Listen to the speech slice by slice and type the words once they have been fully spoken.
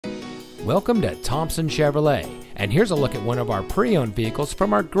Welcome to Thompson Chevrolet, and here's a look at one of our pre-owned vehicles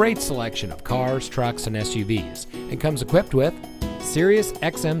from our great selection of cars, trucks, and SUVs, and comes equipped with Sirius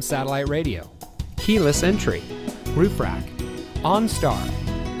XM satellite radio, keyless entry, roof rack, OnStar,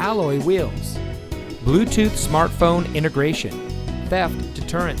 alloy wheels, Bluetooth smartphone integration, theft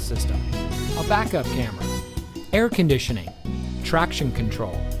deterrent system, a backup camera, air conditioning, traction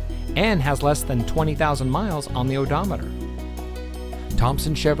control, and has less than 20,000 miles on the odometer.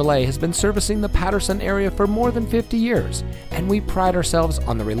 Thompson Chevrolet has been servicing the Patterson area for more than 50 years, and we pride ourselves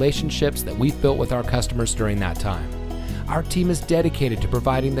on the relationships that we've built with our customers during that time. Our team is dedicated to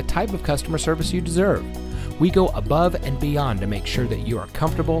providing the type of customer service you deserve. We go above and beyond to make sure that you are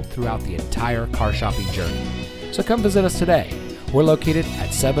comfortable throughout the entire car shopping journey. So come visit us today. We're located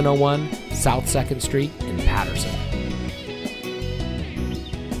at 701 South 2nd Street in Patterson.